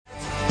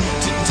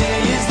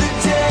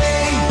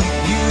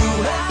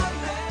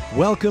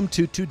Welcome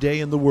to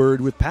Today in the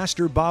Word with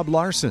Pastor Bob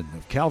Larson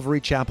of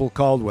Calvary Chapel,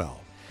 Caldwell.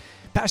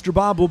 Pastor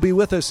Bob will be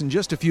with us in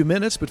just a few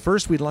minutes, but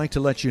first we'd like to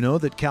let you know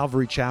that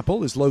Calvary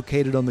Chapel is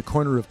located on the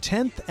corner of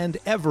 10th and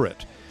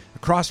Everett,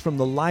 across from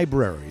the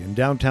library in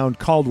downtown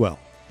Caldwell.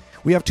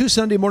 We have two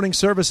Sunday morning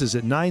services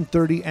at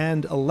 9:30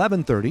 and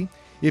 11:30.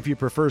 If you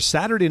prefer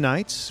Saturday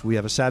nights, we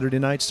have a Saturday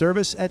night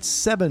service at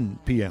 7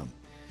 p.m.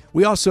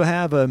 We also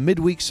have a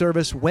midweek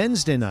service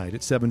Wednesday night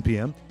at 7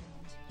 p.m.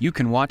 You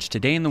can watch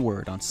Today in the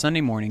Word on Sunday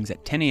mornings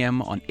at 10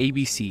 a.m. on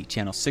ABC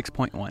Channel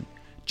 6.1.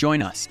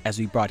 Join us as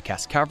we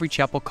broadcast Calvary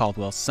Chapel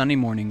Caldwell's Sunday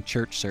morning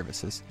church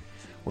services,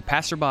 where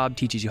Pastor Bob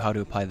teaches you how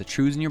to apply the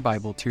truths in your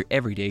Bible to your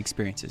everyday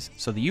experiences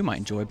so that you might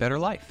enjoy a better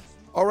life.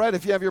 All right,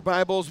 if you have your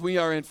Bibles, we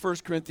are in 1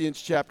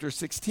 Corinthians chapter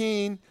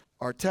 16.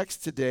 Our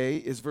text today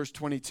is verse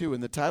 22,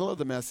 and the title of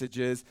the message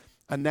is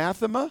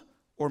Anathema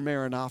or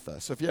Maranatha.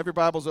 So if you have your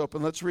Bibles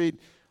open, let's read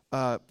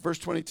verse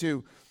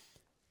 22.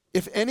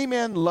 If any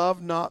man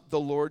love not the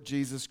Lord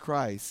Jesus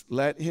Christ,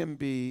 let him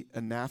be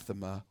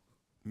anathema,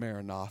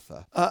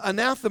 Maranatha.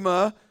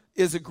 Anathema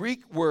is a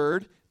Greek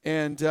word,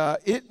 and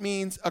it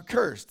means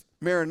accursed.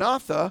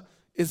 Maranatha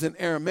is an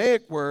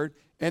Aramaic word,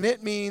 and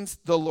it means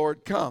the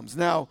Lord comes.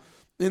 Now,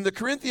 in the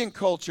Corinthian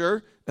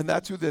culture, and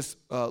that's who this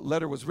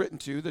letter was written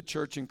to, the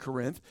church in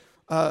Corinth,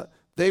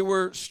 they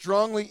were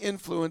strongly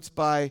influenced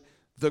by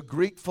the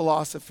Greek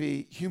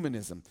philosophy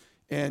humanism.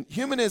 And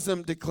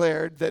humanism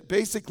declared that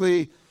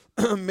basically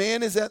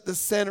man is at the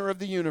center of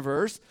the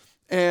universe,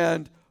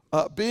 and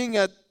being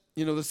at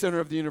the center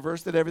of the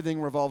universe, that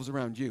everything revolves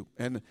around you.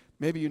 And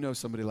maybe you know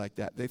somebody like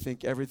that. They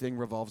think everything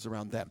revolves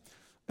around them,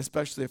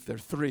 especially if they're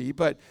three.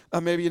 But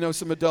maybe you know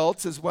some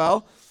adults as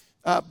well.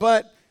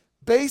 But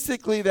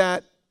basically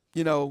that,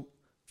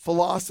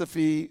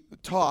 philosophy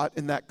taught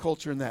in that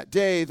culture in that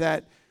day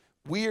that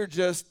we are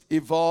just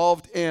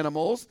evolved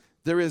animals.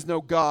 There is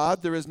no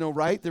God. There is no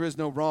right. There is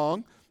no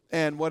wrong.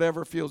 And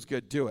whatever feels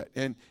good, do it.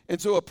 And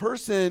so a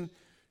person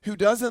who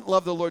doesn't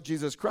love the Lord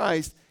Jesus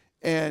Christ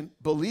and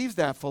believes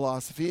that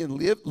philosophy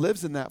and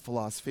lives in that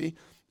philosophy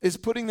is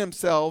putting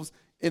themselves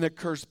in a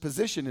cursed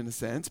position in a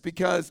sense,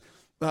 because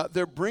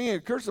they're bringing a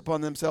curse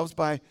upon themselves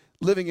by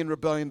living in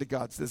rebellion to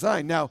God's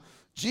design. Now,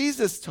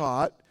 Jesus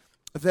taught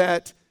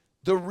that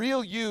the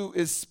real you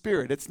is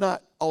spirit. It's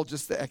not all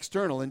just the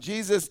external. And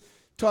Jesus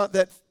taught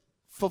that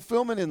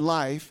fulfillment in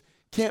life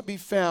can't be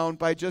found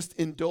by just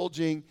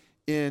indulging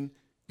in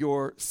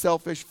your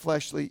selfish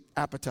fleshly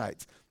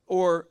appetites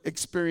or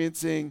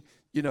experiencing,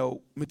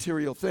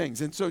 material things.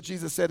 And so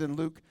Jesus said in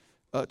Luke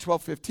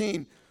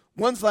 12:15,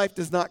 one's life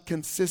does not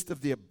consist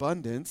of the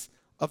abundance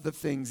of the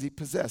things he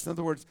possessed. In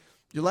other words,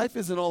 your life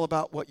isn't all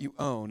about what you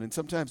own. And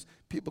sometimes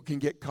people can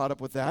get caught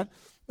up with that.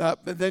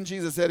 But then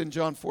Jesus said in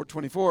John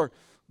 4:24,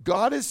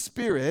 God is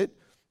spirit,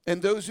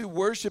 and those who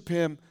worship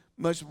him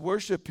must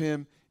worship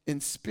him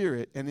in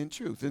spirit and in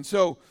truth. And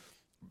so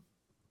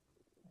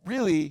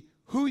really,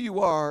 who you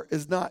are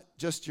is not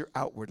just your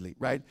outwardly,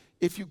 right?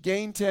 If you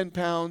gain 10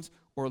 pounds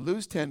or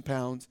lose 10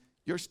 pounds,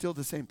 you're still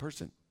the same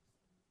person,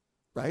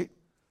 right?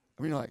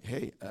 I mean, you're like,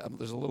 hey,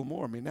 there's a little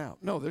more of me now.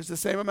 No, there's the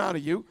same amount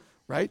of you,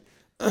 right?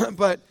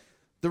 But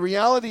the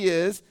reality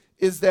is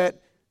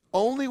that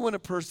only when a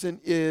person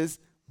is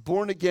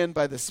born again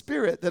by the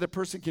Spirit that a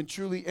person can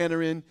truly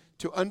enter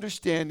into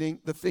understanding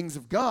the things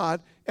of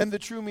God and the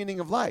true meaning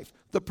of life,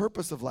 the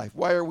purpose of life.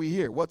 Why are we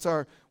here? What's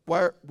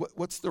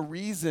the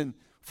reason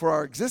for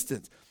our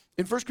existence?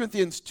 In 1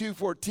 Corinthians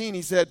 2:14,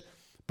 he said,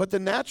 but the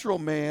natural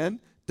man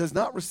does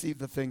not receive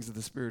the things of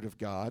the Spirit of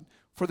God,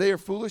 for they are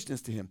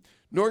foolishness to him,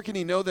 nor can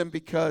he know them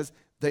because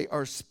they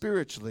are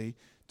spiritually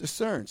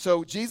discerned.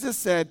 So Jesus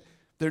said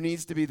there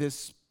needs to be this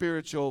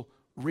spiritual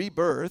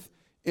rebirth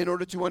in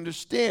order to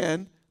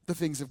understand the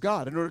things of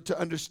God, in order to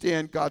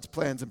understand God's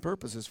plans and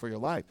purposes for your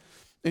life.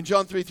 In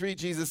John 3:3,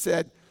 Jesus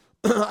said,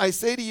 I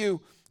say to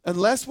you,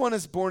 unless one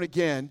is born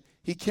again,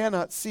 he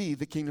cannot see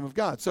the kingdom of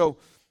God. So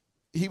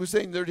he was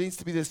saying there needs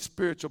to be this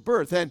spiritual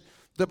birth. And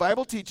the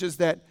Bible teaches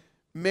that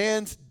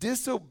man's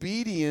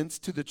disobedience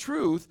to the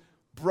truth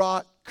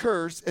brought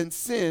curse and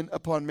sin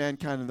upon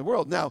mankind in the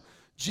world. Now,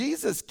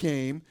 Jesus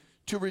came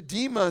to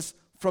redeem us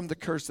from the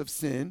curse of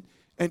sin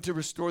and to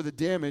restore the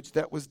damage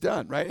that was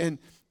done, right?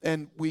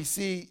 And we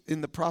see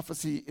in the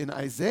prophecy in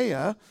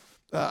Isaiah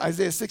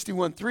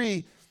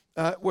 61:3,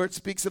 where it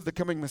speaks of the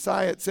coming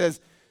Messiah, it says,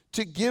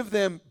 to give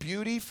them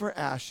beauty for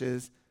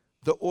ashes,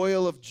 the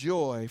oil of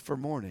joy for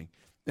mourning.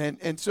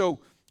 And so,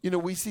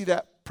 we see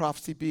that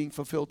prophecy being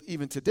fulfilled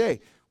even today.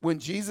 When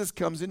Jesus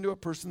comes into a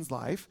person's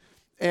life,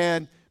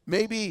 and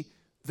maybe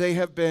they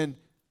have been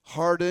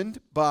hardened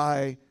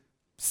by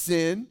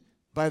sin,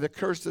 by the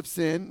curse of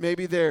sin.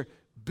 Maybe they're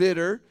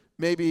bitter.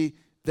 Maybe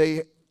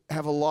they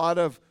have a lot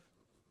of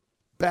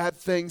bad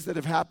things that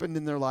have happened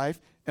in their life.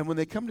 And when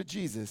they come to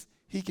Jesus,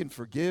 he can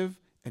forgive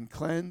and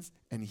cleanse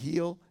and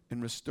heal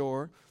and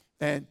restore.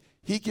 And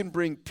he can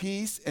bring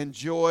peace and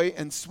joy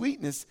and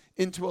sweetness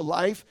into a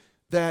life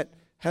that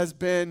has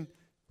been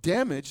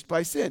damaged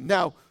by sin.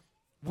 Now,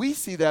 we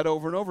see that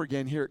over and over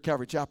again here at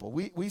Calvary Chapel.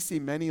 We see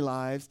many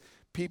lives,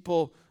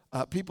 people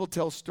People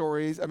tell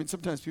stories. I mean,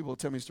 sometimes people will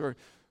tell me a story,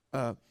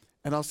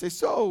 and I'll say,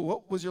 so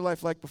what was your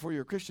life like before you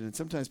were a Christian? And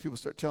sometimes people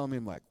start telling me,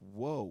 I'm like,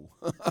 whoa.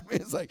 I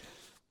mean, it's like,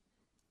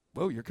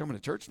 whoa, you're coming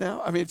to church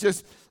now? I mean, it's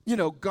just,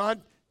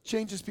 God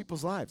changes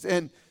people's lives.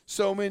 And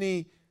so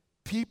many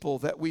people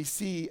that we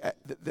see at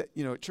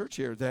church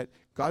here, that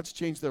God's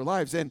changed their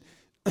lives, and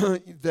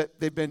that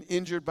they've been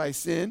injured by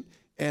sin,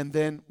 and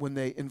then when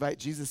they invite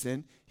Jesus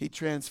in, he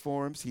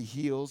transforms, he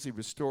heals, he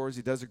restores,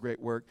 he does a great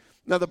work.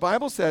 Now the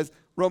Bible says,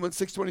 Romans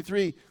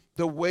 6:23,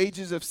 the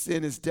wages of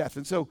sin is death.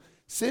 And so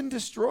sin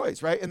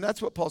destroys, right? And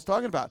that's what Paul's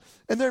talking about.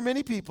 And there are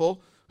many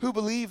people who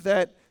believe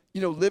that,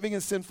 living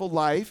a sinful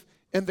life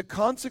and the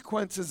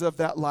consequences of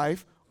that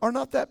life are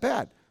not that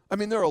bad. I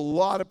mean, there are a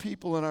lot of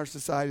people in our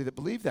society that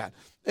believe that.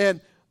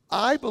 And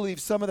I believe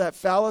some of that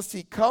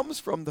fallacy comes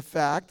from the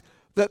fact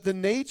that the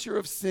nature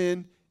of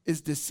sin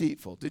is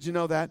deceitful. Did you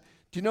know that?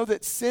 Do you know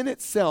that sin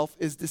itself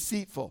is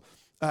deceitful?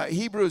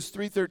 Hebrews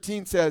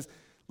 3:13 says,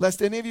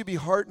 lest any of you be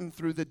hardened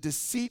through the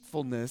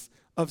deceitfulness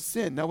of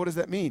sin. Now, what does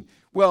that mean?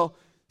 Well,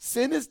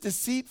 sin is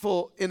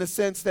deceitful in a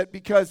sense that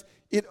because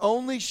it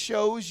only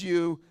shows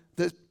you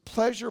the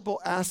pleasurable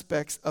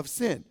aspects of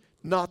sin,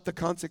 not the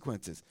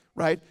consequences,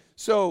 right?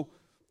 So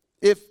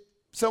if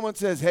someone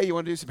says, hey, you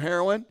want to do some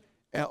heroin?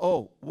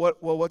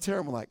 What's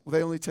heroin like? Well,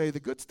 they only tell you the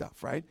good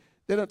stuff, right?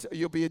 They don't.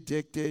 You'll be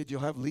addicted.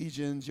 You'll have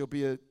lesions. You'll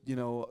be a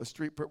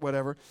street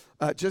whatever.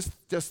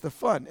 Just the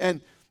fun.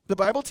 And the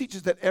Bible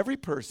teaches that every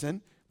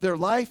person, their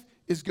life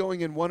is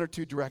going in one or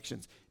two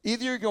directions.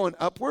 Either you're going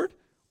upward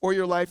or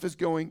your life is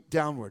going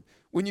downward.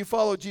 When you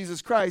follow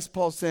Jesus Christ,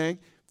 Paul's saying,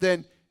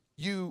 then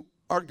you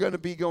are going to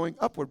be going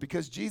upward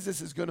because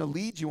Jesus is going to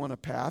lead you on a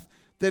path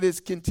that is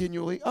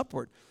continually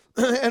upward.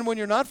 And when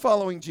you're not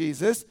following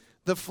Jesus,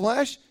 the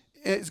flesh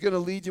is going to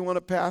lead you on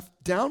a path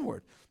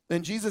downward.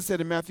 And Jesus said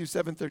in Matthew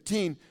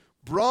 7:13,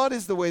 broad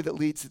is the way that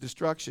leads to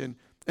destruction,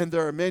 and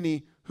there are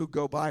many who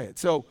go by it.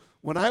 So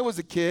when I was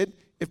a kid,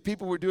 if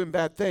people were doing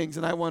bad things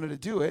and I wanted to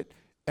do it,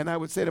 and I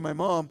would say to my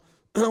mom,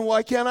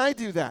 why can't I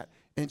do that?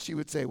 And she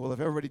would say, well, if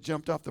everybody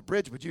jumped off the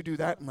bridge, would you do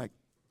that? I'm like,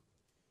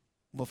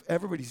 well, if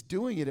everybody's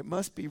doing it, it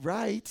must be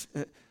right.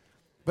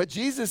 But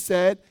Jesus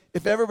said,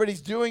 if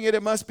everybody's doing it,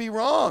 it must be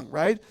wrong,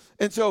 right?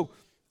 And so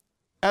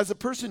as a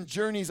person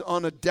journeys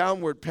on a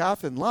downward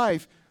path in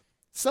life,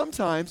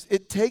 sometimes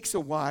it takes a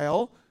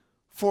while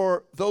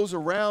for those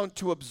around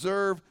to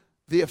observe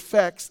the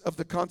effects of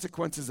the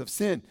consequences of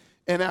sin.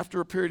 And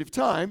after a period of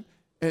time,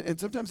 and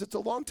sometimes it's a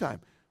long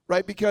time,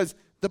 right? Because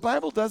the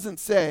Bible doesn't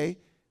say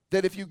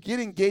that if you get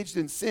engaged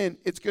in sin,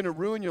 it's going to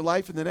ruin your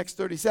life in the next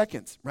 30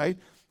 seconds, right?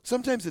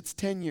 Sometimes it's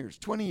 10 years,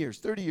 20 years,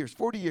 30 years,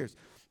 40 years.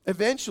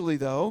 Eventually,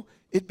 though,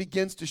 it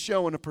begins to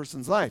show in a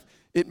person's life.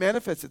 It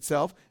manifests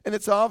itself, and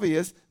it's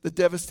obvious the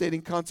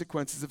devastating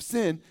consequences of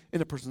sin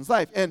in a person's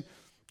life. And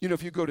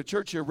if you go to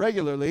church here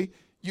regularly,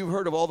 you've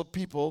heard of all the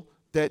people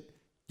that,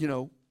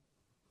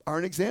 are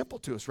an example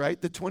to us,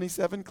 right? The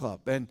 27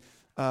 Club. And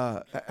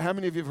how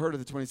many of you have heard of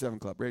the 27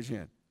 Club? Raise your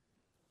hand.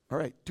 All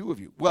right, 2 of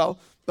you. Well,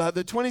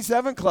 the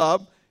 27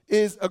 Club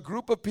is a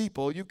group of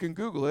people. You can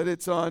Google it.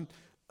 It's on,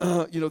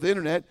 the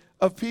internet,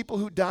 of people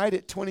who died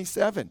at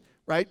 27,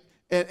 right?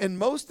 And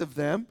most of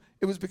them,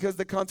 it was because of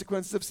the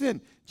consequences of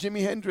sin.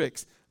 Jimi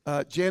Hendrix,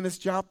 Janis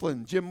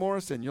Joplin, Jim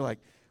Morrison. You're like,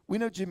 we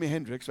know Jimi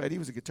Hendrix, right? He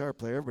was a guitar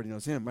player. Everybody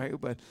knows him, right?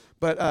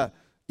 But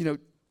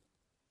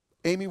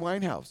Amy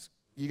Winehouse.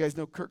 You guys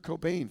know Kurt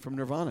Cobain from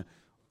Nirvana.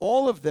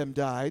 All of them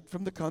died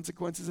from the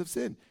consequences of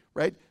sin,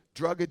 right?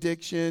 Drug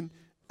addiction,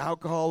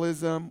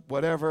 alcoholism,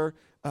 whatever.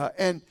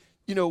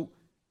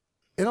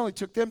 It only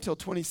took them till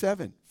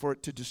 27 for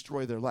it to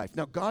destroy their life.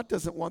 Now, God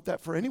doesn't want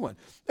that for anyone.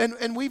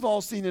 And we've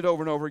all seen it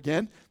over and over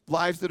again,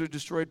 lives that are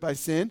destroyed by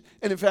sin.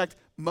 And in fact,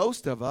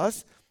 most of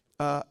us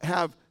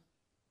have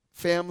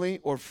family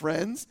or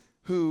friends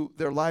who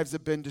their lives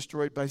have been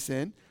destroyed by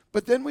sin.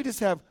 But then we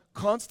just have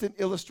constant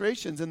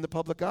illustrations in the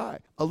public eye.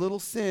 A little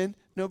sin,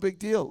 no big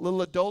deal. A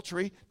little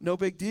adultery, no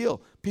big deal.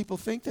 People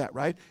think that,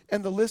 right?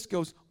 And the list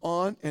goes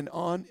on and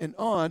on and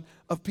on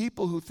of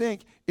people who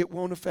think it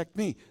won't affect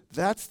me.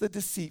 That's the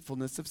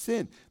deceitfulness of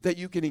sin, that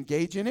you can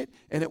engage in it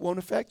and it won't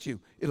affect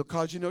you. It'll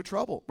cause you no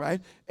trouble, right?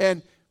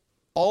 And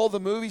all the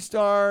movie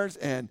stars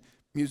and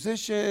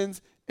musicians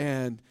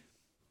and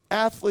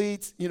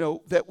athletes,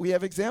 that we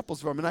have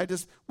examples from. And I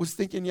just was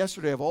thinking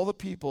yesterday of all the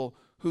people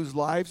whose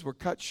lives were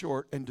cut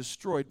short and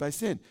destroyed by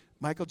sin.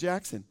 Michael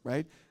Jackson,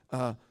 right?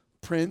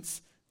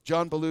 Prince,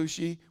 John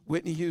Belushi,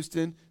 Whitney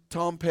Houston,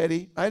 Tom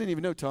Petty. I didn't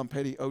even know Tom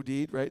Petty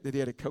OD'd, right? That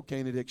he had a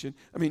cocaine addiction.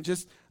 I mean,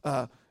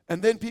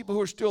 and then people who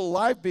are still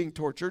alive being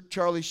tortured.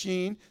 Charlie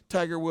Sheen,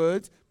 Tiger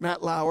Woods,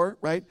 Matt Lauer,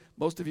 right?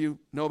 Most of you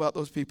know about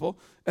those people.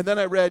 And then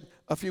I read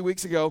a few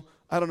weeks ago,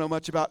 I don't know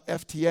much about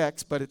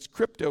FTX, but it's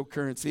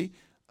cryptocurrency.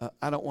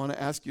 I don't want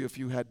to ask you if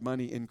you had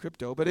money in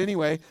crypto. But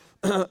anyway,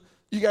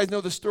 you guys know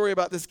the story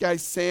about this guy,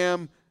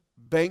 Sam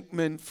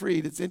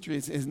Bankman-Fried. It's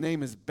interesting. His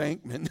name is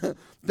Bankman.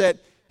 That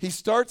he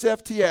starts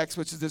FTX,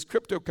 which is this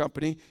crypto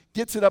company,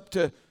 gets it up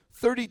to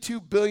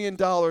 $32 billion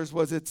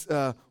was its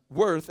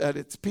worth at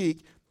its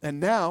peak. And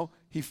now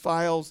he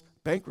files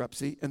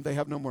bankruptcy and they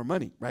have no more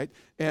money, right?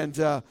 And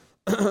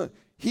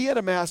he had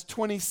amassed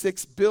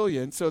 $26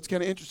 billion, so it's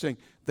kind of interesting.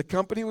 The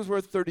company was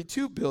worth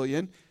 $32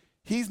 billion.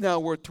 He's now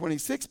worth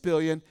 $26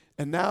 billion,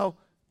 and now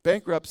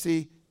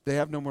bankruptcy, they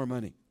have no more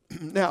money.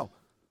 Now,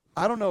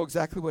 I don't know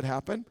exactly what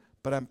happened,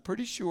 but I'm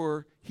pretty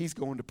sure he's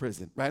going to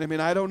prison, right? I mean,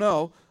 I don't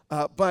know,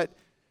 but,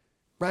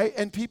 right?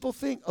 And people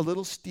think a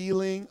little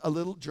stealing, a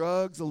little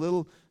drugs, a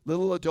little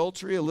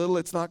adultery, a little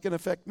it's not going to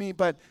affect me.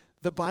 But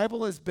the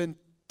Bible has been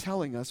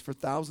telling us for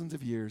thousands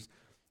of years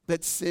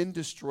that sin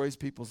destroys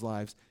people's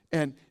lives.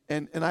 And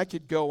I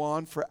could go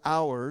on for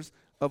hours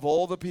of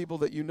all the people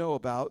that you know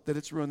about that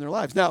it's ruined their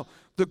lives. Now,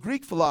 the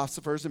Greek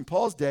philosophers in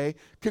Paul's day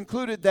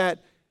concluded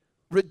that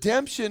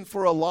redemption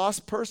for a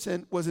lost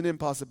person was an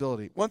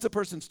impossibility. Once a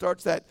person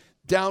starts that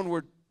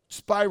downward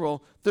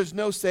spiral, there's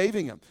no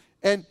saving him.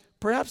 And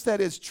perhaps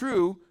that is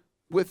true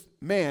with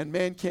man.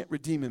 Man can't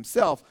redeem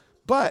himself.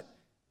 But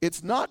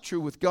it's not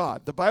true with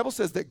God. The Bible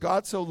says that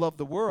God so loved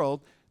the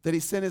world that he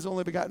sent his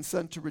only begotten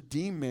Son to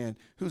redeem man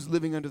who's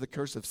living under the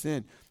curse of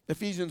sin.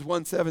 Ephesians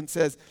 1:7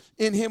 says,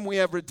 in him we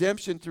have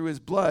redemption through his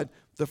blood,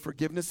 the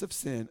forgiveness of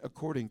sin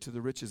according to the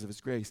riches of his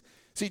grace.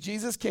 See,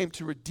 Jesus came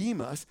to redeem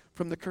us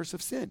from the curse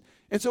of sin.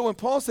 And so when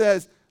Paul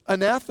says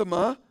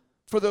anathema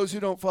for those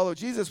who don't follow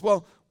Jesus,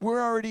 well,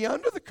 we're already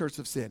under the curse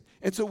of sin.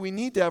 And so we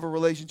need to have a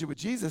relationship with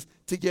Jesus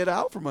to get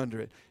out from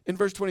under it. In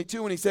verse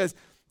 22, when he says,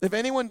 if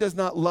anyone does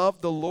not love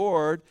the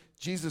Lord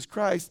Jesus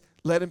Christ,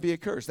 let him be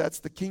accursed. That's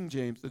the King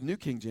James, the New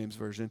King James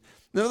Version.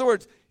 In other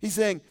words, he's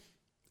saying,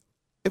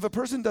 if a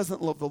person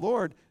doesn't love the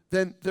Lord,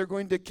 then they're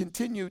going to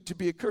continue to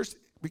be accursed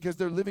because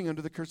they're living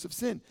under the curse of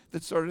sin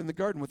that started in the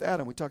garden with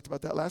Adam. We talked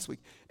about that last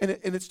week. And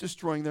it's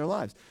destroying their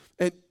lives.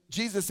 And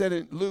Jesus said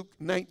in Luke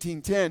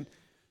 19:10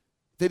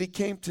 that he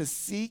came to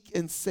seek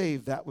and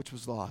save that which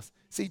was lost.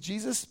 See,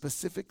 Jesus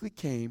specifically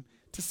came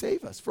to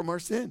save us from our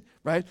sin,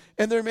 right?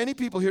 And there are many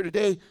people here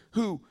today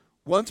who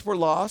once were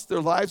lost,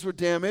 their lives were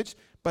damaged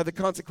by the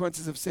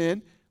consequences of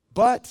sin,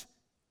 but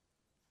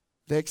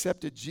they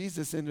accepted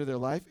Jesus into their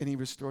life and he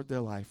restored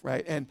their life,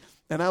 right? And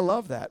I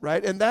love that,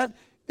 right? And that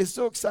is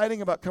so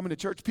exciting about coming to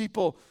church.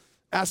 People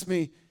ask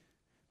me,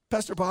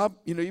 Pastor Bob,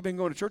 you've been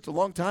going to church a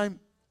long time.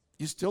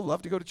 You still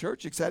love to go to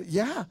church? Excited?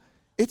 Yeah,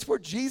 it's where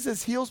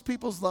Jesus heals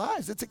people's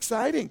lives. It's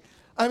exciting.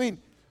 I mean,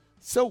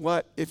 so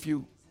what if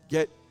you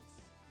get,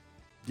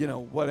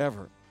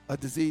 whatever, a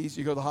disease,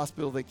 you go to the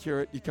hospital, they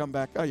cure it, you come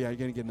back, oh yeah, you're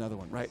going to get another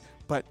one, right?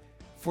 But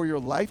for your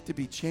life to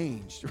be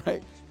changed,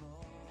 right,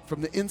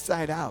 from the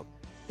inside out,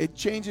 it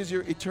changes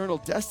your eternal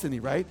destiny,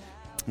 right?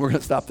 We're going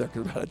to stop there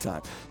because we're out of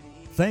time.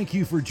 Thank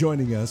you for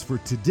joining us for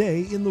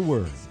Today in the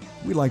Word.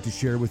 We'd like to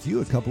share with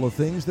you a couple of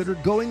things that are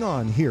going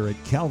on here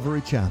at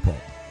Calvary Chapel.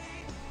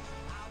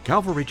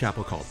 Calvary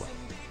Chapel Caldwell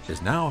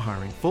is now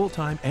hiring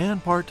full-time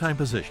and part-time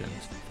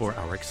positions for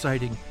our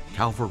exciting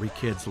Calvary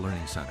Kids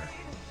Learning Center.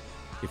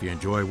 If you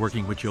enjoy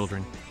working with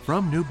children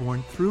from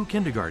newborn through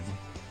kindergarten,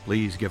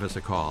 please give us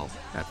a call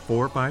at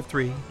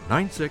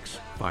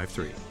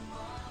 453-9653.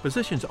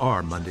 Positions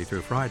are Monday through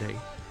Friday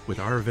with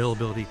our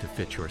availability to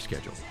fit your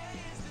schedule.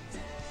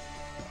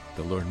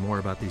 To learn more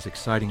about these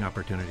exciting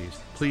opportunities,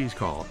 please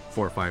call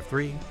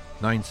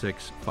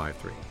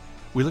 453-9653.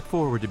 We look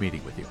forward to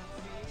meeting with you.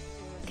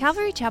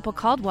 Calvary Chapel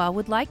Caldwell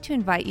would like to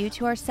invite you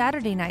to our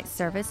Saturday night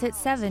service at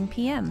 7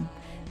 p.m.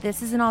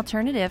 This is an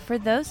alternative for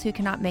those who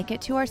cannot make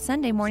it to our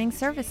Sunday morning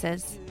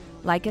services.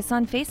 Like us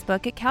on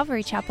Facebook at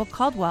Calvary Chapel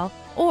Caldwell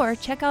or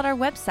check out our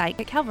website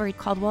at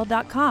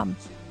calvarycaldwell.com.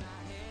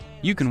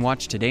 You can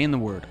watch Today in the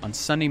Word on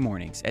Sunday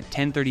mornings at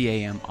 10:30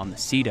 a.m. on the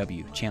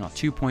CW, Channel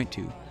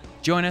 2.2.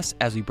 Join us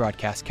as we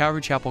broadcast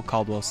Calvary Chapel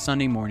Caldwell's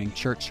Sunday morning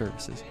church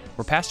services,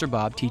 where Pastor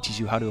Bob teaches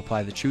you how to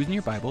apply the truths in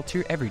your Bible to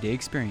your everyday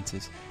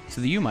experiences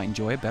so that you might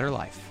enjoy a better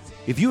life.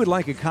 If you would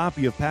like a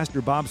copy of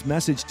Pastor Bob's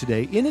message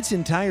today in its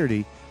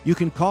entirety, you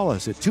can call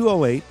us at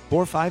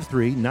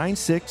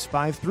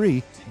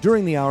 208-453-9653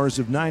 during the hours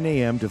of 9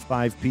 a.m. to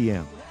 5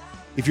 p.m.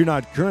 If you're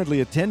not currently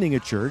attending a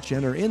church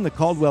and are in the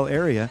Caldwell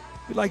area,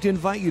 we'd like to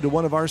invite you to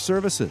one of our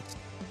services.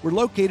 We're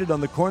located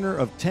on the corner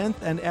of 10th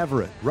and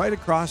Everett, right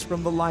across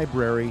from the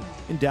library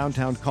in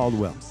downtown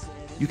Caldwell.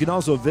 You can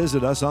also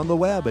visit us on the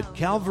web at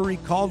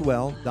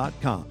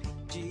calvarycaldwell.com.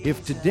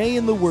 If Today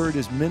in the Word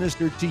is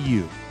ministered to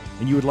you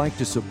and you would like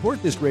to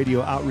support this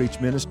radio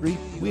outreach ministry,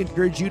 we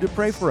encourage you to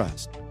pray for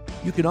us.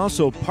 You can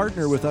also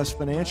partner with us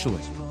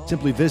financially.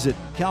 Simply visit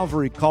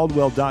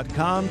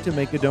calvarycaldwell.com to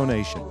make a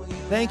donation.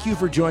 Thank you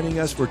for joining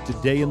us for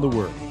Today in the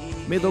Word.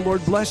 May the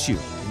Lord bless you,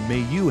 and may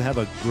you have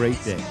a great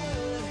day.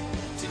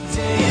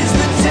 Today is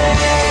the day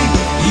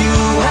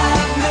you